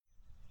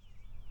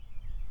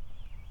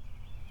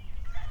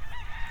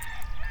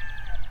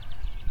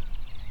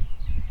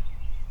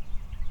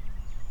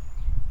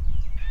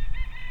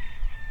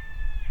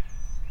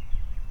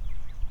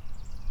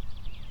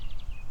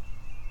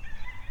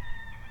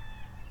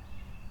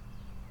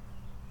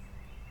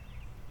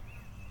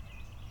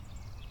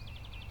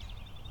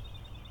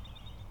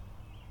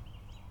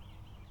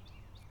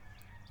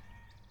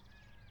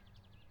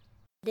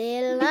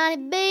Little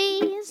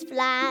honeybees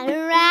flying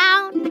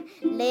around,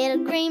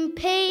 little green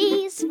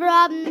peas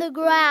from the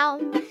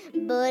ground,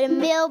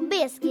 buttermilk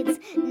biscuits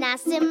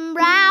nice and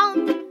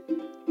brown,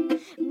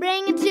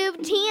 bring it to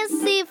the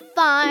Tennessee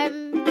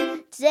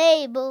farm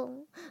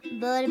table.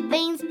 Butter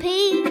beans,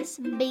 peas,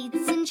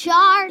 beets and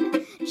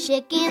chard,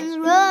 chickens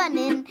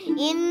running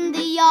in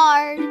the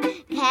yard,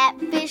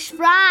 catfish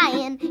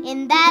frying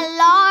in that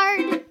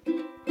lard,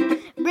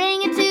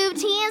 bring it to the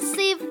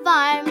Tennessee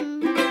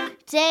farm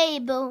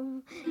table.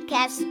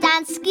 Cast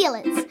iron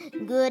skillets,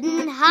 good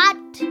and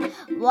hot,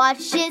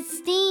 watch it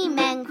steam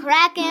and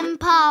crack and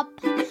pop.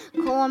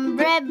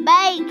 Cornbread,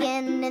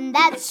 bacon in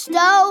that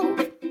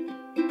stove,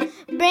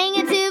 bring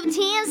it to the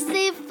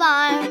Tennessee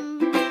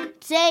farm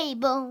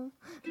table.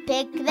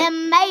 Pick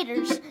them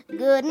maters,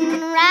 good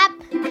and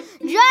ripe,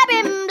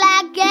 dropping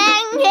black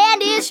and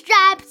candy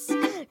stripes.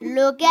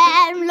 Look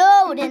at 'em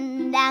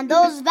loading down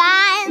those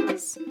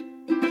vines,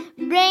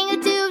 bring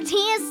it to the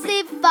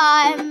Tennessee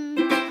farm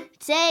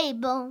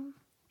table.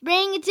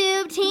 Bring it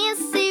to the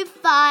Tennessee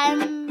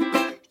farm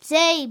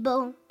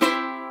table.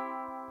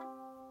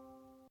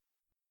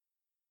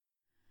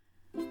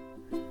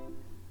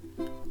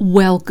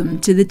 Welcome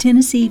to the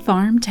Tennessee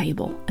Farm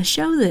Table, a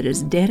show that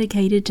is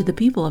dedicated to the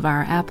people of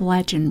our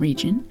Appalachian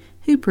region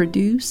who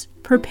produce,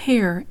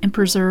 prepare, and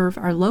preserve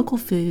our local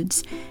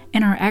foods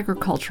and our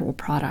agricultural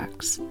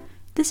products.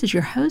 This is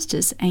your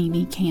hostess,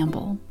 Amy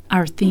Campbell.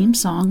 Our theme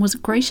song was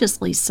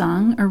graciously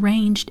sung,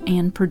 arranged,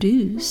 and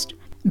produced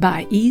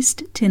by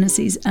East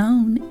Tennessee's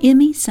own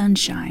Emmy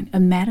Sunshine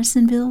of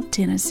Madisonville,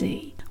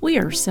 Tennessee. We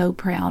are so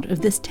proud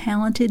of this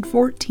talented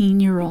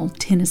 14-year-old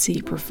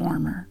Tennessee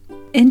performer.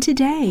 And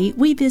today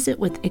we visit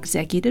with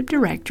Executive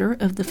Director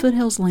of the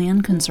Foothills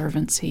Land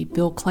Conservancy,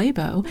 Bill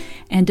Clabo,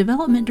 and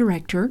Development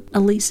Director,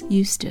 Elise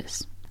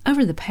Eustace.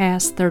 Over the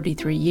past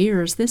 33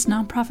 years, this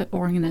nonprofit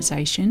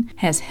organization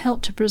has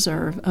helped to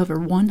preserve over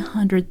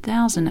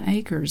 100,000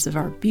 acres of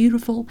our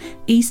beautiful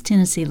East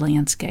Tennessee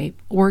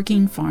landscape,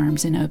 working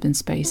farms, and open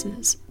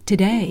spaces.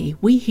 Today,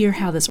 we hear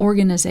how this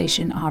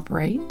organization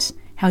operates,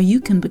 how you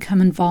can become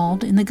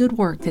involved in the good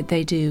work that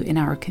they do in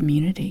our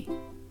community.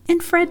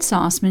 And Fred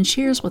Sauceman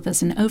shares with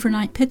us an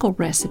overnight pickle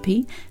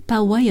recipe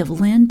by way of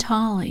Lynn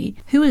Tolley,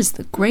 who is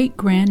the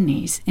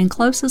great-grandniece and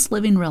closest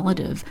living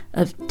relative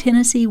of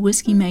Tennessee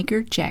whiskey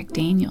maker Jack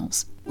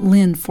Daniels.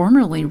 Lynn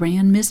formerly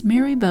ran Miss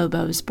Mary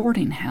Bobo's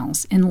boarding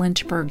house in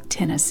Lynchburg,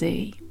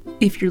 Tennessee.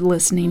 If you're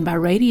listening by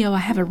radio, I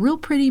have a real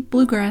pretty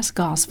bluegrass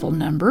gospel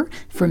number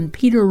from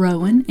Peter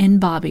Rowan and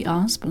Bobby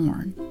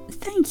Osborne.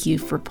 Thank you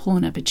for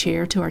pulling up a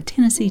chair to our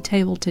Tennessee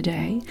table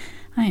today.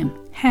 I am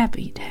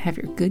happy to have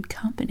your good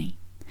company.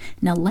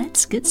 Now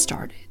let's get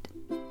started.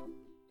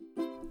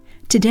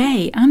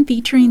 Today I'm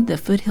featuring the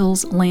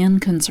Foothills Land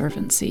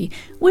Conservancy,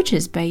 which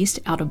is based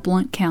out of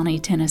Blount County,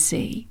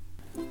 Tennessee.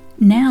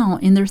 Now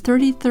in their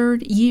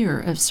 33rd year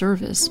of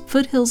service,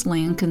 Foothills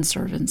Land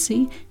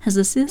Conservancy has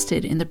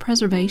assisted in the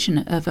preservation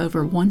of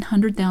over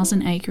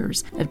 100,000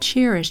 acres of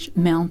cherished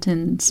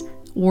mountains,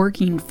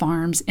 working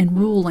farms, and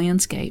rural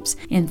landscapes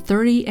in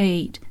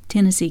 38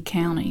 Tennessee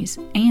counties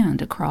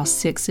and across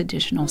 6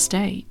 additional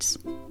states.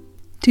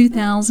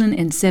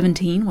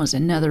 2017 was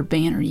another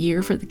banner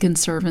year for the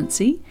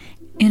Conservancy.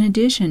 In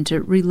addition to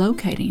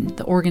relocating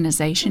the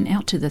organization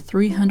out to the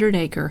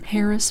 300-acre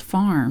Harris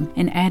Farm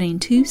and adding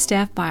 2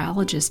 staff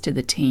biologists to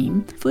the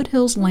team,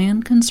 Foothills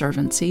Land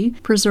Conservancy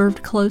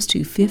preserved close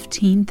to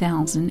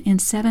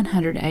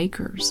 15,700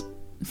 acres.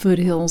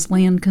 Foothills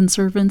Land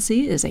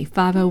Conservancy is a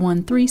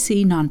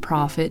 501(c)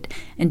 nonprofit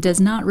and does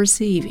not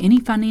receive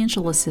any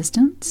financial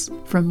assistance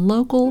from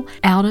local,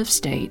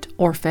 out-of-state,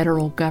 or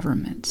federal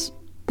governments.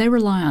 They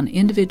rely on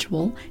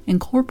individual and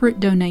corporate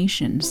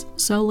donations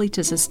solely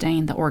to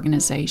sustain the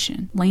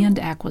organization, land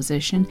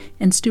acquisition,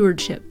 and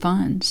stewardship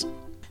funds.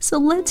 So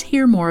let's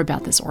hear more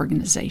about this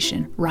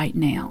organization right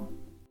now.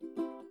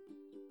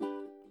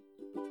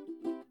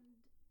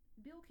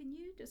 Bill, can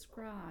you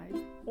describe,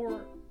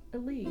 or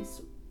at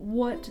least,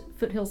 what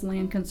Foothills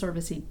Land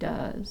Conservancy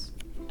does?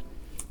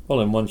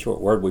 Well, in one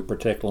short word, we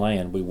protect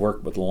land. We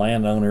work with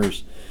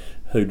landowners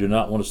who do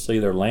not want to see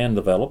their land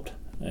developed.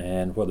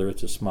 And whether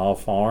it's a small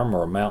farm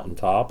or a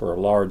mountaintop or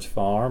a large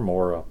farm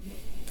or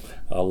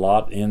a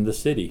lot in the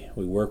city,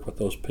 we work with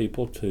those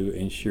people to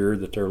ensure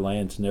that their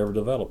land's never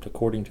developed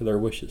according to their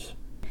wishes.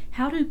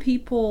 How do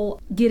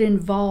people get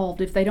involved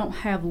if they don't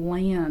have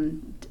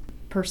land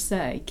per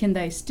se? Can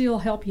they still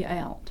help you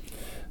out?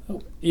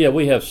 Yeah,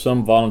 we have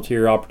some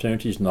volunteer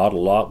opportunities, not a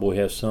lot, but we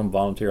have some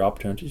volunteer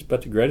opportunities.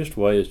 But the greatest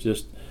way is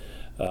just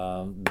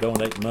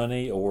donate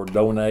money or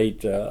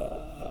donate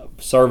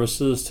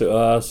services to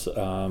us.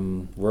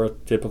 We're a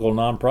typical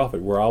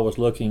nonprofit. We're always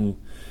looking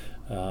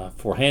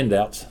for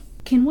handouts.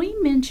 Can we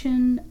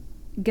mention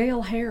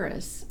Gail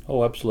Harris?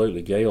 Oh,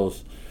 absolutely.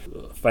 Gail's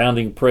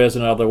founding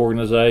president of the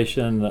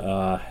organization,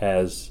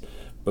 has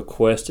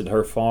bequested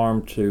her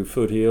farm to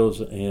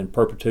Foothills in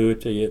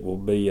perpetuity. It will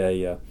be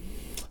a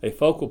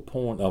focal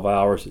point of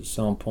ours at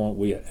some point.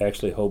 We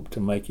actually hope to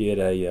make it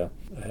a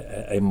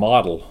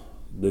model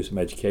do some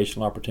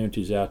educational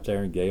opportunities out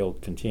there, and Gail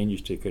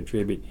continues to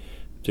contribute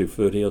to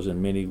Foothills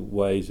in many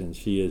ways, and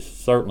she is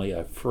certainly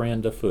a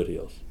friend of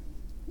Foothills.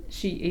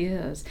 She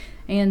is.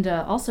 And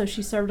also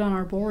she served on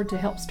our board to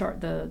help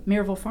start the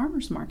Maryville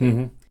Farmers Market.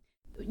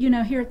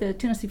 Mm-hmm. Here at the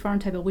Tennessee Farm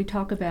Table, we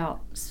talk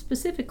about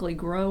specifically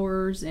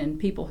growers and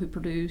people who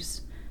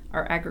produce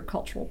our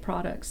agricultural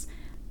products.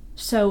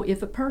 So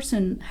if a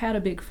person had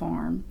a big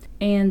farm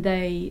and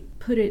they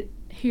put it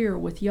here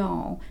with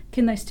y'all,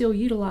 can they still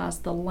utilize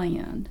the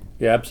land?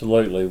 Yeah,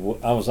 absolutely.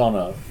 I was on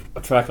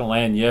a tract of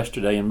land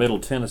yesterday in Middle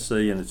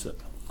Tennessee, and it's a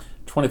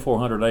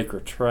 2,400 acre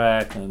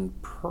tract, and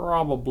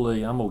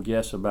probably, I'm going to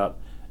guess, about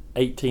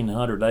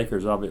 1,800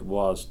 acres of it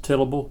was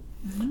tillable,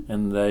 mm-hmm.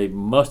 and they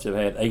must have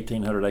had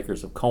 1,800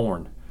 acres of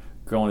corn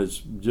growing. It's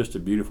just a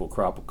beautiful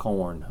crop of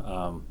corn.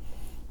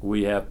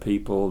 We have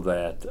people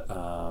that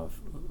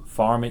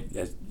farm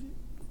it.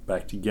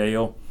 Back to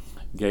Gail.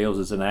 Gail's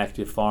is an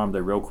active farm.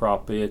 They row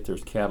crop it.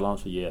 There's cattle on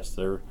it, so yes,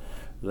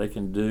 they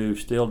can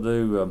still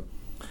do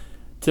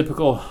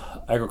typical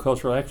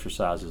agricultural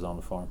exercises on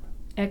the farm.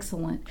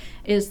 Excellent.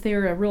 Is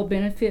there a real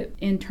benefit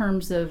in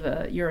terms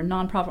of you're a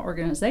nonprofit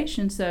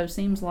organization, so it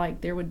seems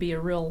like there would be a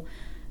real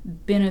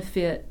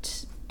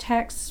benefit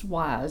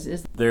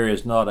tax-wise? There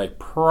is not a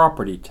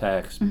property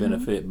tax mm-hmm.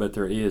 benefit, but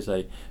there is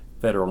a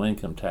federal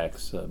income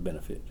tax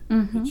benefit.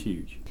 Mm-hmm. It's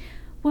huge.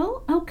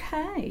 Well,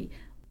 okay.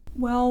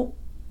 Well,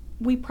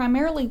 we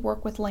primarily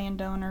work with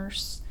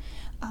landowners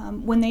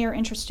when they are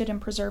interested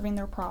in preserving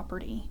their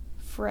property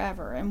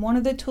forever. And one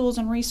of the tools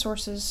and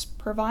resources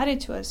provided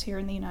to us here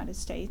in the United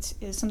States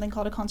is something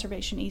called a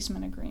conservation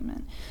easement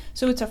agreement.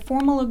 So it's a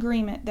formal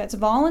agreement that's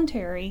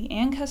voluntary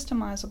and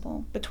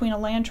customizable between a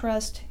land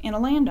trust and a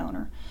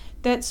landowner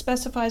that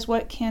specifies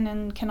what can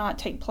and cannot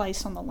take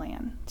place on the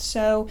land.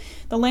 So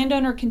the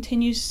landowner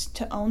continues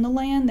to own the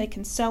land. They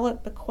can sell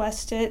it,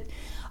 bequest it.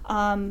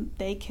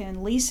 They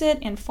can lease it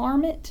and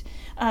farm it,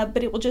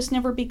 but it will just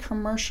never be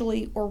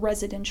commercially or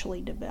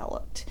residentially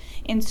developed.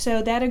 And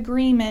so that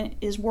agreement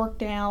is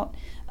worked out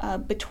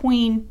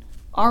between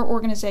our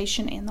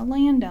organization and the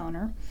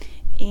landowner,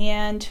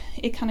 and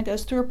it kind of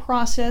goes through a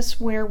process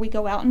where we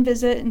go out and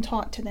visit and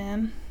talk to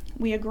them.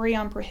 We agree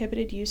on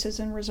prohibited uses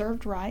and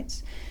reserved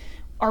rights.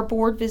 Our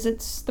board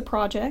visits the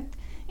project,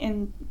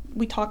 and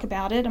we talk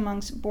about it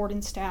amongst board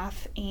and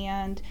staff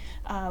and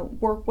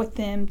work with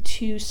them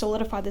to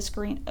solidify this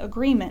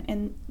agreement.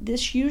 And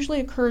this usually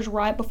occurs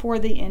right before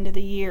the end of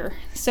the year.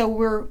 So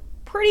we're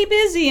pretty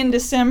busy in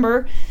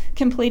December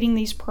completing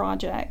these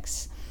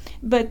projects.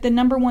 But the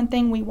number one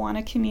thing we want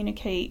to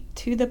communicate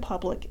to the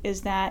public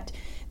is that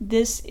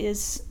this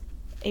is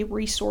a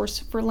resource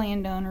for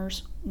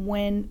landowners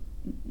when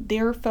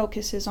their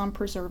focus is on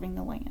preserving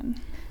the land.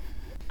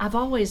 I've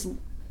always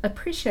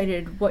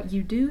appreciated what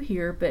you do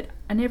here, but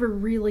I never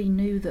really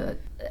knew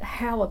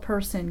how a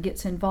person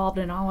gets involved,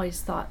 and I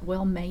always thought,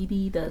 well,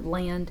 maybe the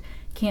land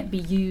can't be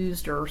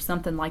used or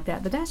something like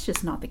that, but that's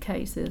just not the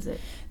case, is it?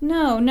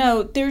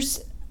 No,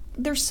 there's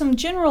some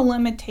general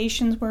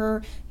limitations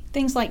where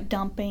things like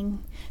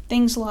dumping,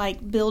 things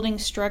like building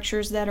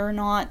structures that are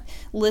not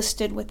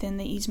listed within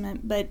the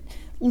easement, but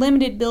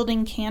limited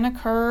building can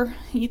occur.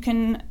 You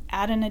can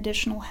add an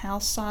additional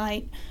house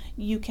site.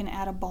 You can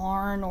add a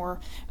barn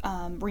or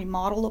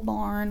remodel a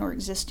barn or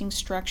existing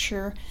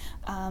structure.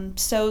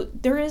 So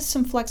there is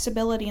some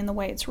flexibility in the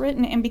way it's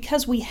written. And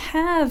because we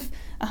have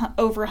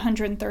over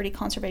 130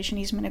 conservation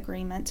easement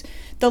agreements,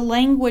 the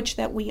language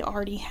that we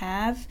already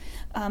have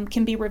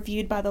can be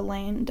reviewed by the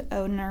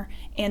landowner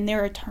and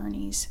their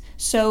attorneys.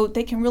 So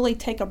they can really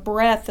take a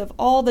breath of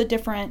all the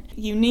different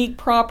unique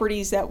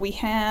properties that we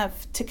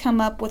have to come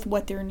up with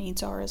what their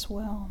needs are as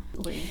well.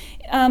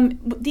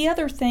 The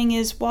other thing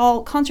is,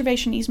 while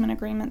conservation easement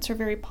agreements are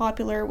very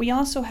popular, we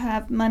also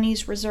have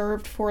monies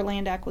reserved for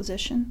land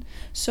acquisition.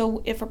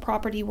 So if a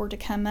property were to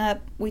come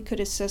up, we could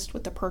assist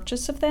with the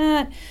purchase of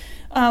that.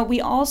 We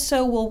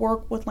also will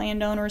work with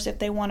landowners if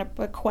they want to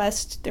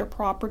bequest their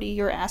property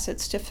or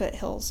assets to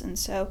Foothills. And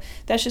so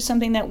that's just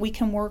something that we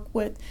can work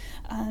with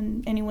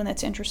anyone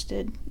that's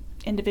interested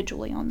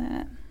individually on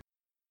that.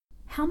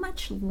 How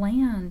much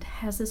land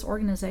has this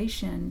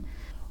organization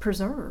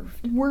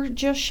preserved? We're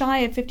just shy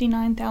of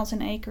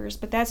 59,000 acres,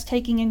 but that's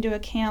taking into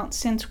account,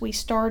 since we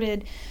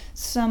started,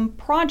 some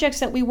projects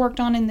that we worked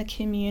on in the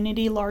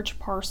community, large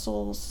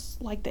parcels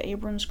like the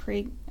Abrams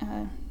Creek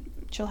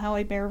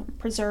Chilhowie Bear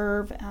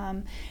Preserve,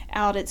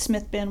 out at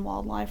Smith Bend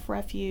Wildlife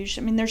Refuge.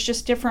 I mean, there's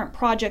just different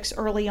projects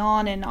early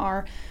on in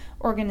our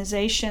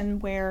organization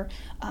where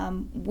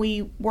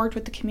we worked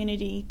with the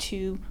community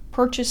to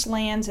purchase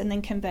lands and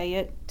then convey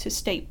it to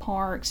state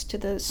parks, to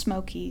the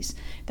Smokies,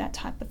 that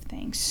type of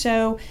thing.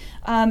 So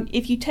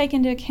if you take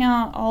into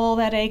account all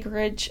that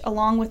acreage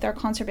along with our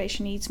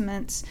conservation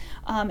easements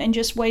and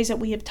just ways that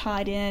we have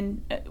tied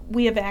in,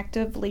 we have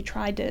actively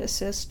tried to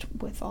assist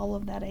with all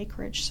of that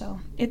acreage. So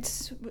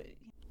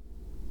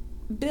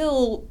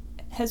Bill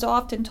has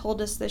often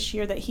told us this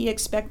year that he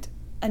expects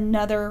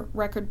another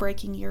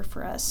record-breaking year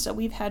for us. So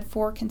we've had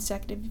 4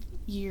 consecutive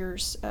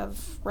years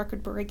of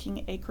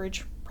record-breaking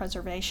acreage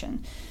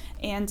preservation.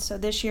 And so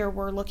this year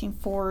we're looking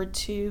forward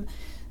to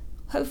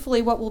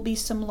hopefully what will be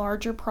some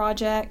larger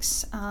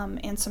projects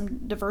and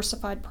some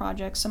diversified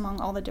projects among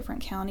all the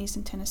different counties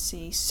in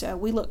Tennessee. So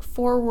we look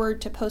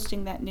forward to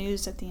posting that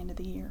news at the end of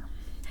the year.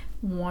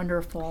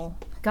 Wonderful.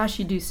 Gosh,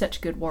 you do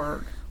such good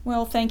work.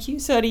 Well, thank you.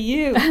 So do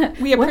you.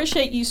 We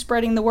appreciate you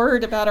spreading the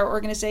word about our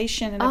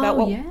organization and about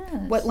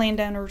what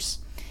landowners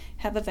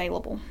have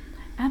available.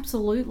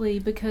 Absolutely,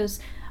 because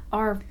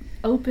our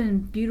open,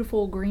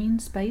 beautiful green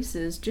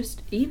spaces,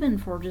 just even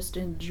for just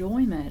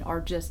enjoyment,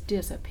 are just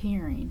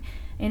disappearing.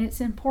 And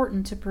it's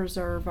important to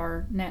preserve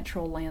our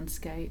natural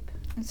landscape.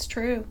 It's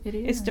true. It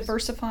is. It's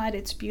diversified.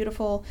 It's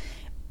beautiful.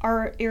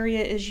 Our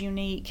area is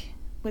unique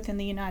within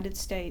the United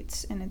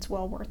States, and it's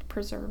well worth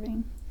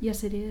preserving.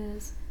 Yes, it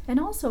is. And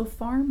also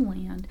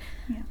farmland.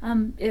 Yeah.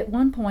 At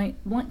one point,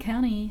 Blount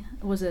County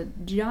was a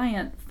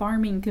giant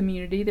farming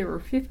community. There were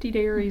 50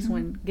 dairies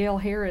when Gail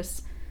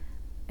Harris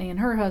and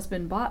her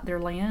husband bought their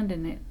land,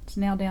 and it's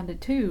now down to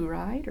 2,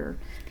 right? Or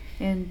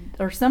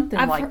something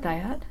like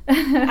that.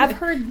 I've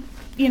heard,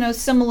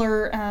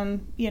 similar,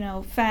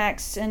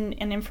 facts and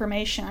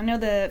information. I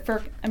know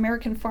for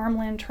American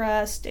Farmland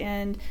Trust,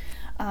 and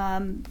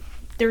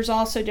there's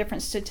also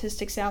different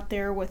statistics out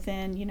there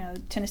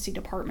within, Tennessee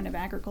Department of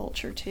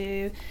Agriculture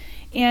too.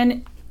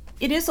 And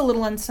it is a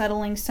little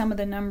unsettling, some of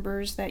the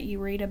numbers that you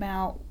read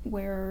about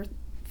where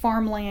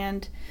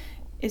farmland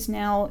is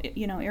now,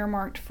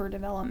 earmarked for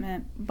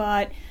development.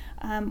 But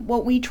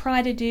what we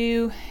try to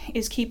do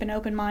is keep an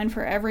open mind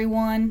for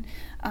everyone,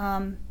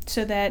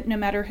 so that no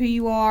matter who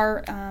you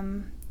are,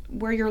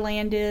 where your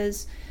land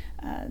is,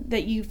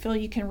 that you feel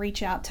you can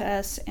reach out to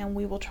us, and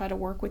we will try to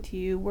work with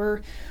you.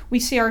 We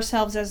see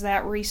ourselves as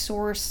that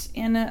resource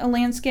in a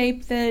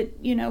landscape that,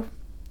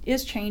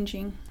 is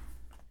changing.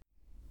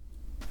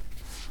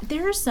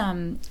 There's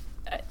some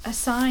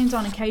signs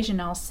on occasion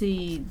I'll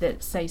see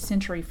that say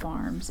Century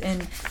Farms,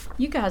 and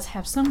you guys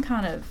have some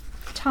kind of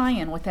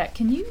tie-in with that.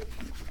 Can you?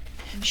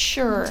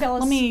 Sure.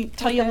 Let me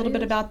tell you a little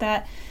bit about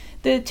that.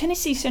 The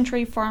Tennessee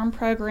Century Farm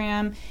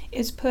Program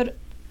is put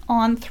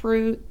on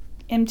through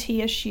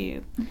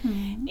MTSU,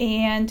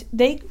 and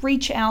they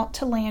reach out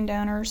to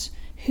landowners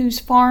whose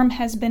farm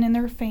has been in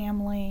their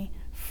family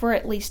for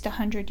at least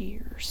 100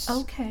 years.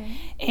 Okay.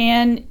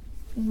 And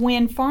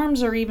when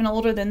farms are even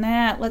older than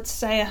that, let's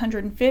say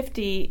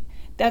 150,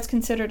 that's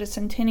considered a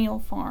centennial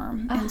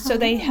farm. And so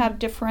they have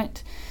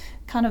different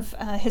kind of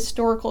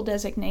historical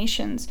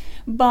designations.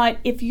 But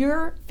if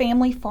your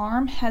family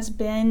farm has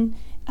been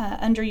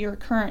under your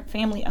current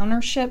family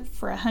ownership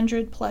for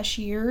 100+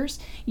 years,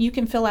 you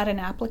can fill out an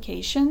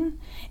application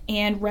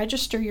and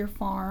register your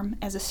farm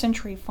as a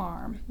Century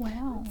Farm.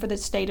 Wow. For the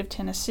state of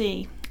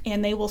Tennessee.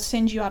 And they will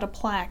send you out a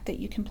plaque that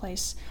you can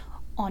place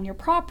on your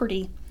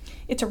property.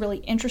 It's a really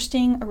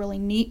interesting, a really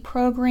neat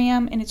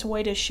program, and it's a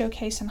way to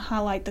showcase and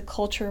highlight the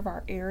culture of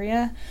our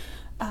area.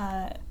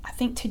 I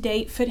think to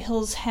date,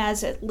 Foothills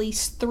has at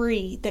least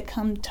 3 that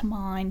come to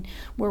mind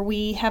where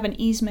we have an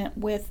easement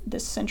with the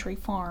Century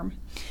Farm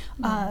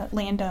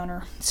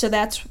landowner. So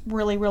that's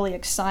really, really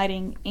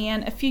exciting.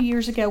 And a few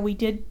years ago, we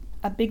did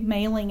a big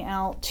mailing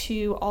out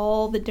to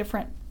all the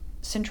different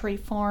Century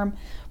Farm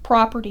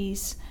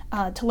properties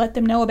to let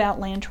them know about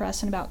land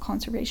trusts and about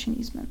conservation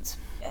easements.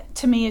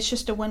 To me, it's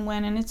just a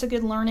win-win, and it's a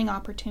good learning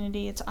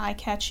opportunity. It's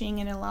eye-catching,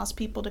 and it allows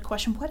people to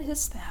question, what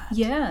is that?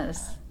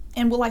 Yes.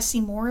 And will I see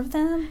more of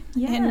them?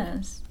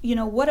 Yes.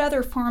 And, what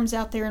other farms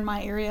out there in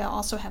my area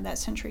also have that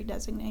Century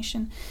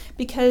designation?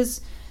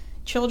 Because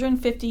children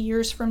 50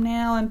 years from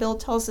now, and Bill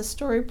tells the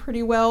story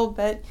pretty well,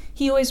 but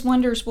he always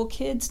wonders, will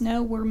kids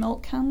know where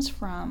milk comes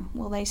from?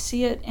 Will they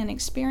see it and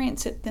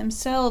experience it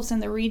themselves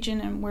in the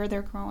region and where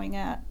they're growing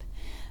up?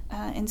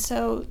 And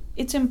so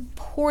it's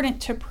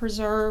important to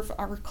preserve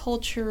our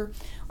culture,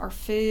 our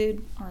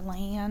food, our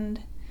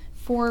land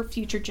for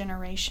future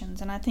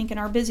generations. And I think in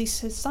our busy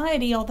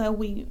society, although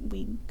we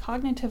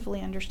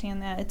cognitively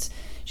understand that, it's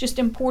just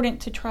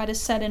important to try to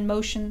set in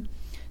motion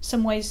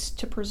some ways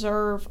to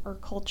preserve our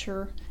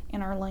culture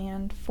and our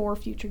land for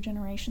future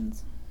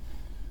generations.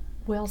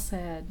 Well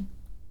said.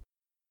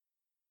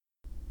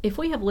 If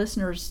we have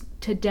listeners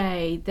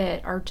today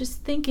that are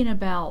just thinking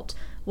about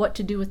what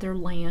to do with their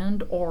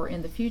land or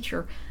in the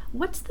future,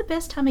 what's the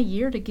best time of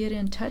year to get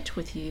in touch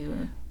with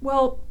you?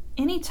 Well,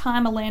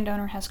 anytime a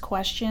landowner has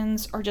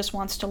questions or just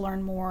wants to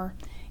learn more,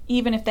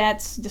 even if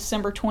that's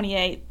December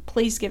 28th,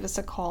 please give us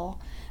a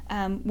call.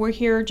 We're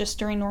here just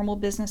during normal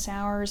business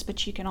hours,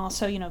 but you can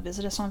also,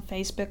 visit us on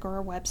Facebook or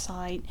our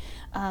website.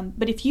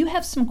 But if you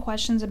have some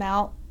questions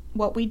about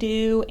what we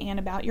do and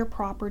about your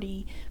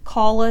property,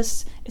 call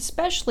us.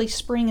 Especially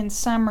spring and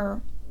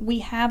summer, we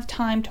have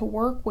time to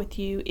work with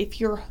you. If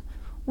you're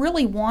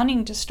really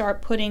wanting to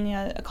start putting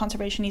a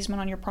conservation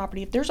easement on your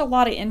property, if there's a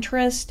lot of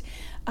interest,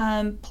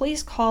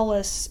 please call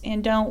us,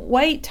 and don't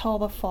wait till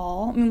the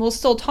fall. I mean, we'll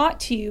still talk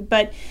to you,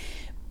 but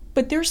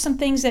there's some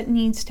things that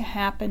needs to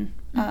happen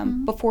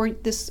before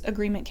this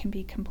agreement can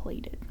be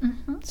completed.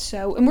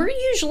 So, and we're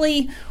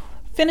usually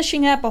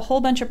finishing up a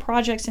whole bunch of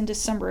projects in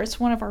December. It's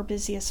one of our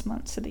busiest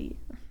months of the year.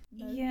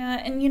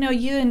 Yeah, and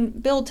you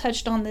and Bill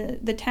touched on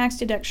the tax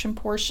deduction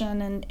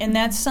portion, and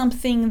that's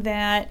something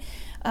that,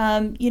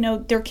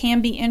 there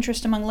can be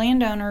interest among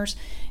landowners,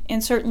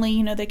 and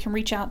certainly, they can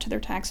reach out to their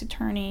tax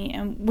attorney,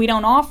 and we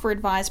don't offer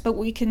advice, but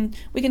we can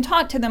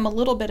talk to them a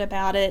little bit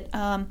about it,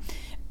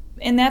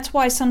 and that's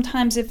why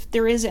sometimes if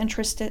there is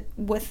interest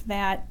with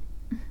that,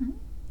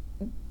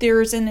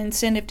 there's an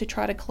incentive to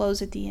try to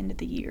close at the end of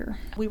the year.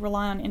 We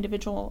rely on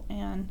individual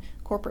and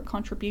corporate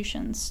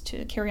contributions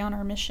to carry on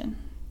our mission.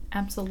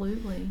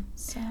 Absolutely.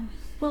 So,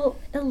 well,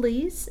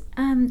 Elise,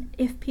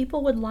 if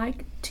people would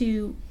like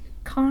to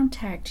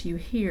contact you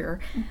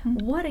here,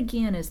 what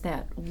again is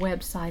that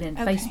website and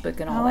Facebook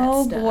and all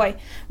that stuff? Oh boy.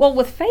 Well,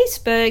 with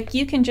Facebook,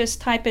 you can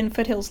just type in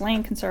Foothills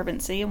Land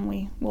Conservancy and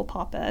we will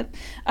pop up.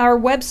 Our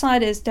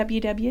website is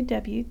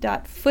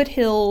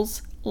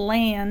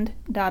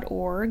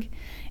www.foothillsland.org,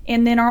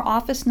 and then our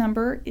office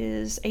number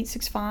is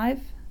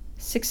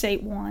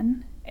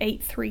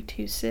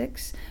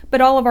 865-681-8326.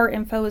 But all of our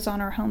info is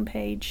on our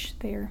homepage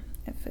there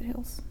at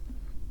Foothills.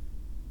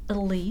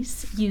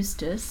 Elise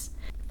Eustace,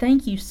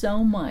 thank you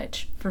so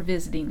much for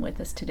visiting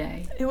with us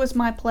today. It was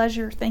my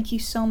pleasure. Thank you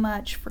so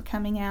much for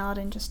coming out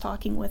and just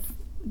talking with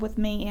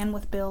me and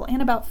with Bill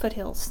and about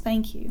Foothills.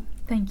 Thank you.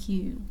 Thank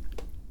you.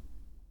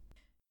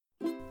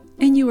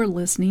 And you are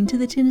listening to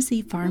the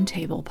Tennessee Farm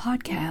Table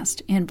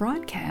podcast and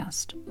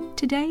broadcast.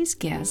 Today's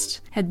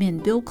guests have been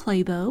Bill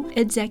Clabo,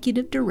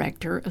 Executive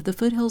Director of the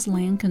Foothills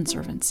Land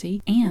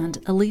Conservancy,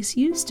 and Elise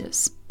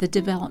Eustace, the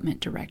Development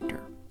Director.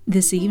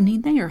 This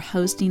evening they are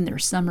hosting their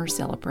summer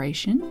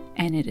celebration,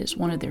 and it is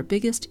one of their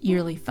biggest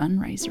yearly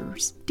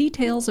fundraisers.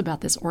 Details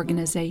about this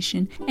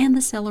organization and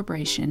the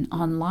celebration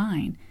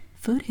online,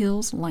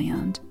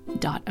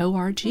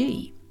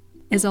 foothillsland.org.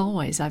 As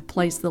always, I've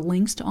placed the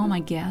links to all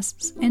my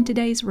guests and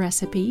today's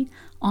recipe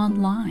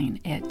online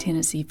at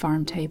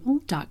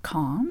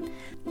TennesseeFarmTable.com.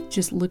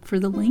 Just look for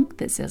the link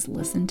that says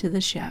Listen to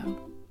the Show.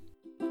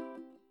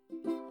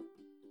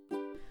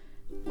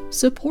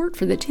 Support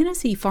for the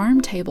Tennessee Farm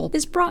Table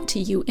is brought to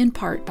you in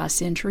part by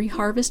Century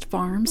Harvest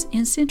Farms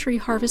and Century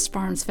Harvest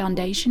Farms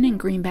Foundation in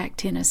Greenback,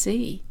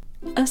 Tennessee.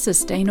 A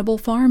sustainable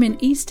farm in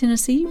East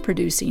Tennessee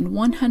producing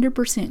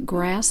 100%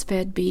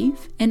 grass-fed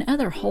beef and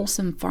other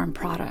wholesome farm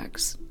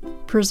products.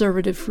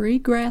 Preservative-free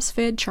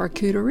grass-fed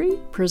charcuterie,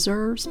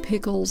 preserves,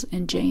 pickles,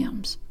 and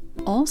jams.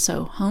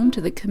 Also home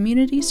to the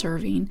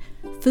community-serving,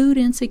 food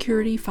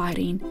insecurity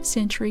fighting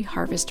Century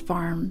Harvest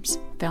Farms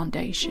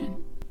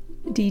Foundation.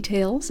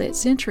 Details at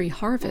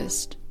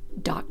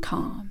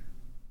centuryharvest.com.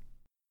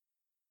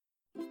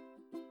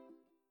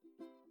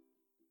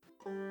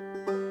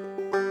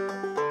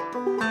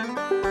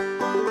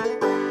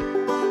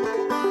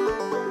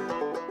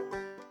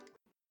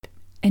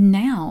 And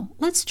now,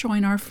 let's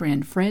join our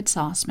friend Fred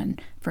Sossman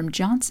from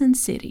Johnson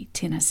City,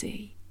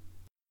 Tennessee.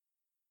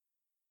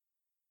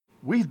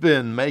 We've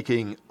been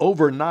making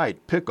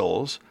overnight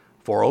pickles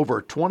for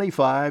over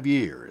 25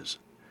 years.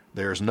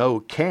 There's no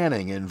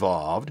canning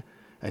involved,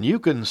 and you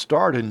can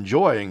start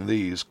enjoying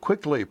these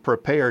quickly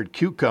prepared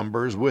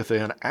cucumbers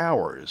within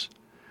hours.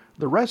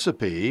 The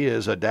recipe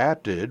is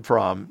adapted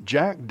from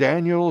Jack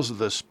Daniel's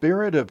The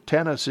Spirit of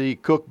Tennessee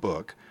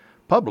cookbook,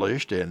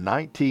 published in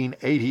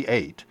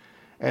 1988,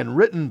 and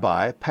written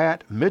by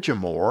Pat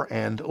Mitchamore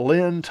and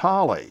Lynn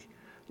Tolley.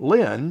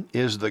 Lynn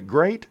is the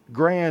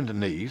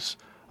great-grandniece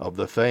of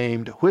the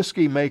famed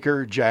whiskey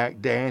maker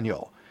Jack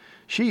Daniel.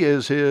 She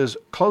is his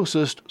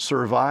closest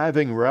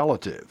surviving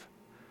relative.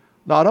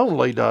 Not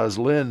only does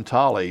Lynn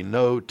Tolley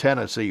know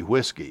Tennessee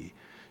whiskey,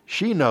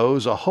 she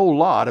knows a whole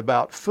lot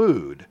about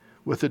food,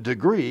 with a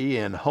degree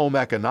in home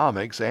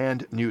economics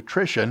and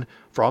nutrition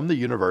from the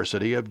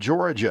University of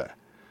Georgia.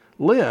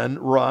 Lynn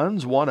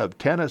runs one of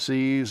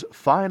Tennessee's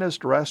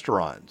finest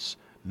restaurants,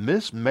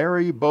 Miss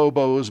Mary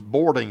Bobo's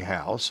Boarding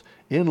House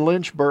in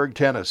Lynchburg,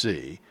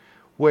 Tennessee,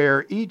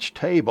 where each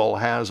table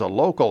has a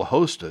local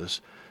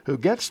hostess who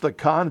gets the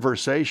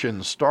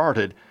conversation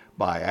started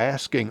by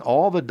asking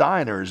all the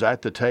diners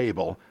at the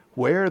table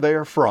where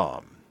they're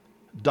from.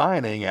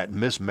 Dining at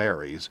Miss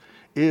Mary's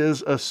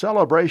is a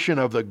celebration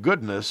of the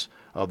goodness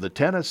of the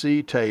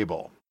Tennessee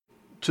table.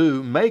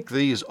 To make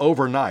these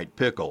overnight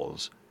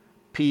pickles,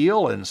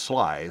 peel and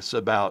slice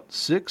about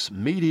 6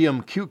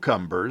 medium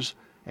cucumbers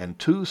and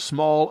 2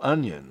 small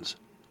onions.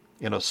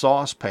 In a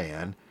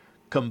saucepan,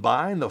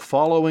 combine the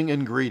following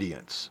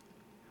ingredients: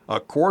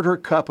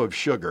 1/4 cup of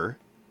sugar,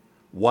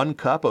 1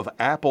 cup of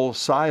apple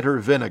cider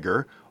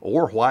vinegar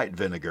or white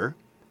vinegar,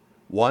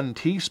 1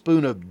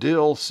 teaspoon of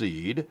dill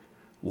seed,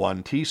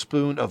 1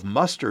 teaspoon of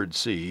mustard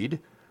seed,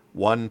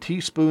 1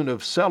 teaspoon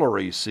of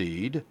celery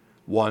seed,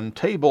 1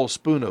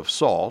 tablespoon of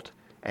salt,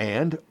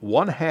 and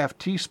 1/2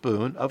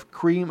 teaspoon of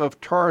cream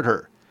of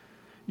tartar.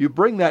 You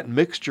bring that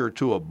mixture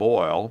to a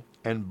boil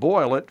and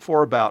boil it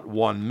for about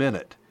 1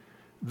 minute.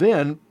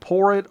 Then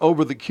pour it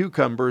over the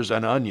cucumbers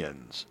and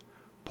onions.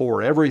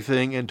 Pour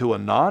everything into a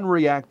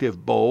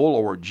non-reactive bowl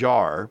or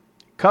jar,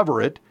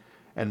 cover it,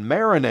 and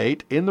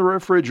marinate in the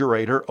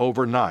refrigerator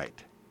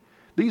overnight.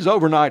 These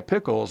overnight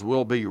pickles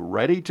will be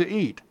ready to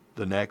eat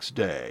the next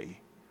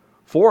day.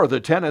 For the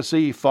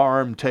Tennessee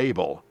Farm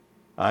Table,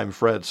 I'm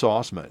Fred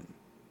Sauceman.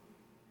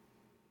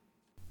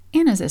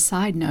 And as a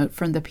side note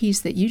from the piece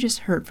that you just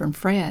heard from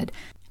Fred,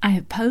 I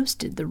have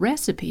posted the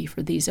recipe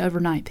for these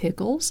overnight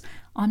pickles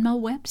on my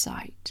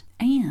website.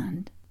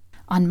 And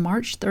on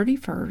March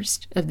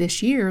 31st of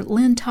this year,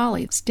 Lynn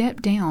Tolley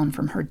stepped down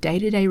from her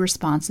day-to-day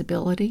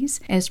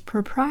responsibilities as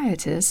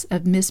proprietress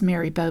of Miss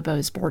Mary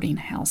Bobo's boarding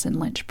house in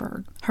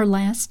Lynchburg. Her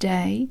last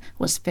day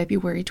was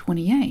February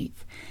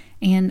 28th.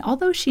 And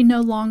although she no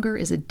longer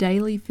is a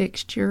daily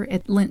fixture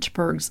at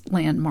Lynchburg's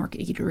landmark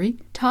eatery,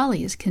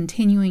 Tolley is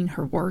continuing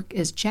her work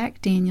as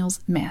Jack Daniel's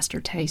master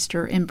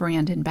taster and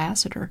brand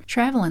ambassador,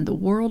 traveling the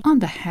world on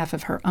behalf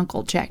of her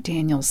uncle Jack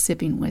Daniel's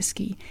sipping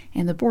whiskey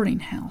and the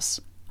boarding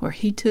house, where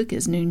he took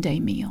his noonday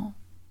meal.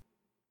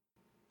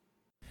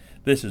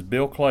 This is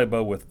Bill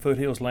Claybo with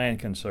Foothills Land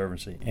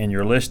Conservancy, and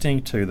you're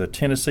listening to the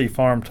Tennessee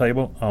Farm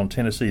Table on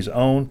Tennessee's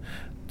own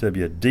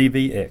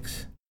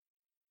WDVX.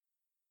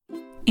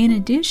 In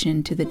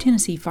addition to the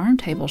Tennessee Farm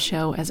Table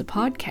show as a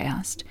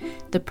podcast,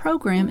 the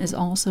program is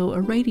also a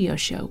radio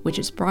show which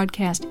is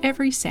broadcast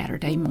every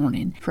Saturday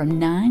morning from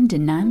 9 to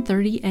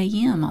 9:30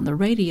 a.m. on the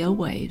radio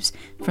waves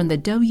from the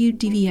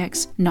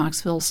WDVX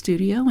Knoxville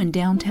studio in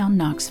downtown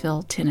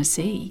Knoxville,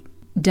 Tennessee.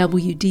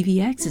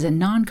 WDVX is a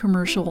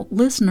non-commercial,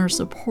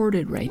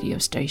 listener-supported radio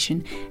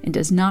station and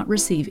does not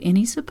receive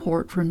any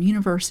support from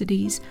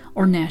universities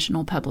or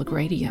National Public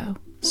Radio.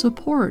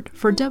 Support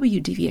for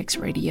WDVX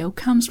Radio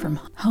comes from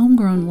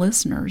homegrown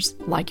listeners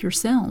like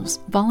yourselves,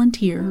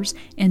 volunteers,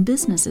 and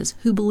businesses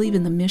who believe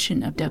in the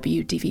mission of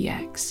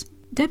WDVX.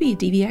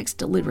 WDVX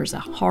delivers a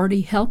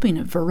hearty helping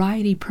of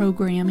variety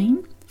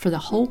programming for the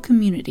whole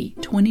community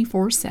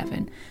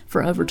 24/7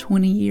 for over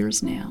 20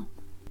 years now.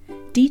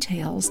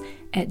 Details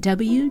at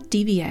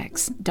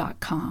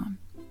WDVX.com.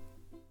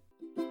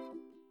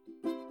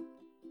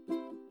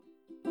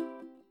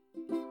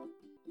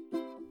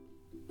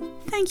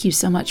 Thank you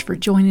so much for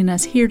joining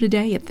us here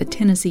today at the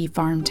Tennessee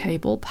Farm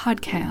Table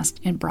podcast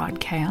and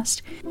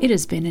broadcast. It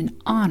has been an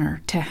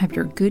honor to have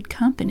your good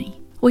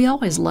company. We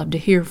always love to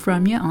hear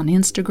from you on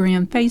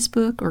Instagram,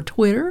 Facebook, or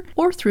Twitter,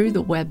 or through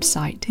the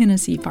website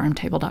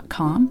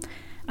TennesseeFarmTable.com.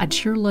 I'd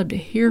sure love to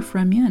hear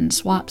from you and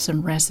swap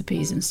some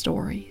recipes and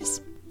stories.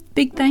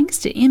 Big thanks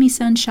to Emmy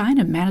Sunshine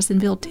of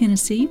Madisonville,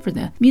 Tennessee for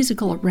the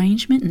musical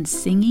arrangement and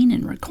singing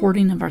and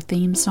recording of our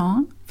theme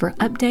song. For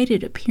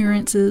updated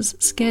appearances,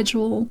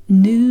 schedule,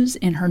 news,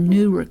 and her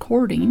new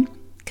recording,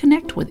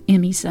 connect with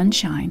Emmy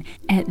Sunshine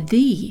at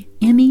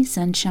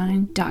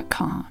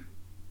theemmysunshine.com.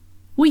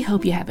 We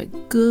hope you have a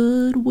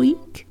good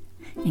week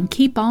and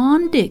keep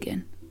on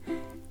digging.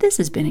 This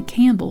has been a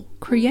Campbell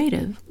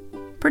Creative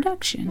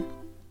production.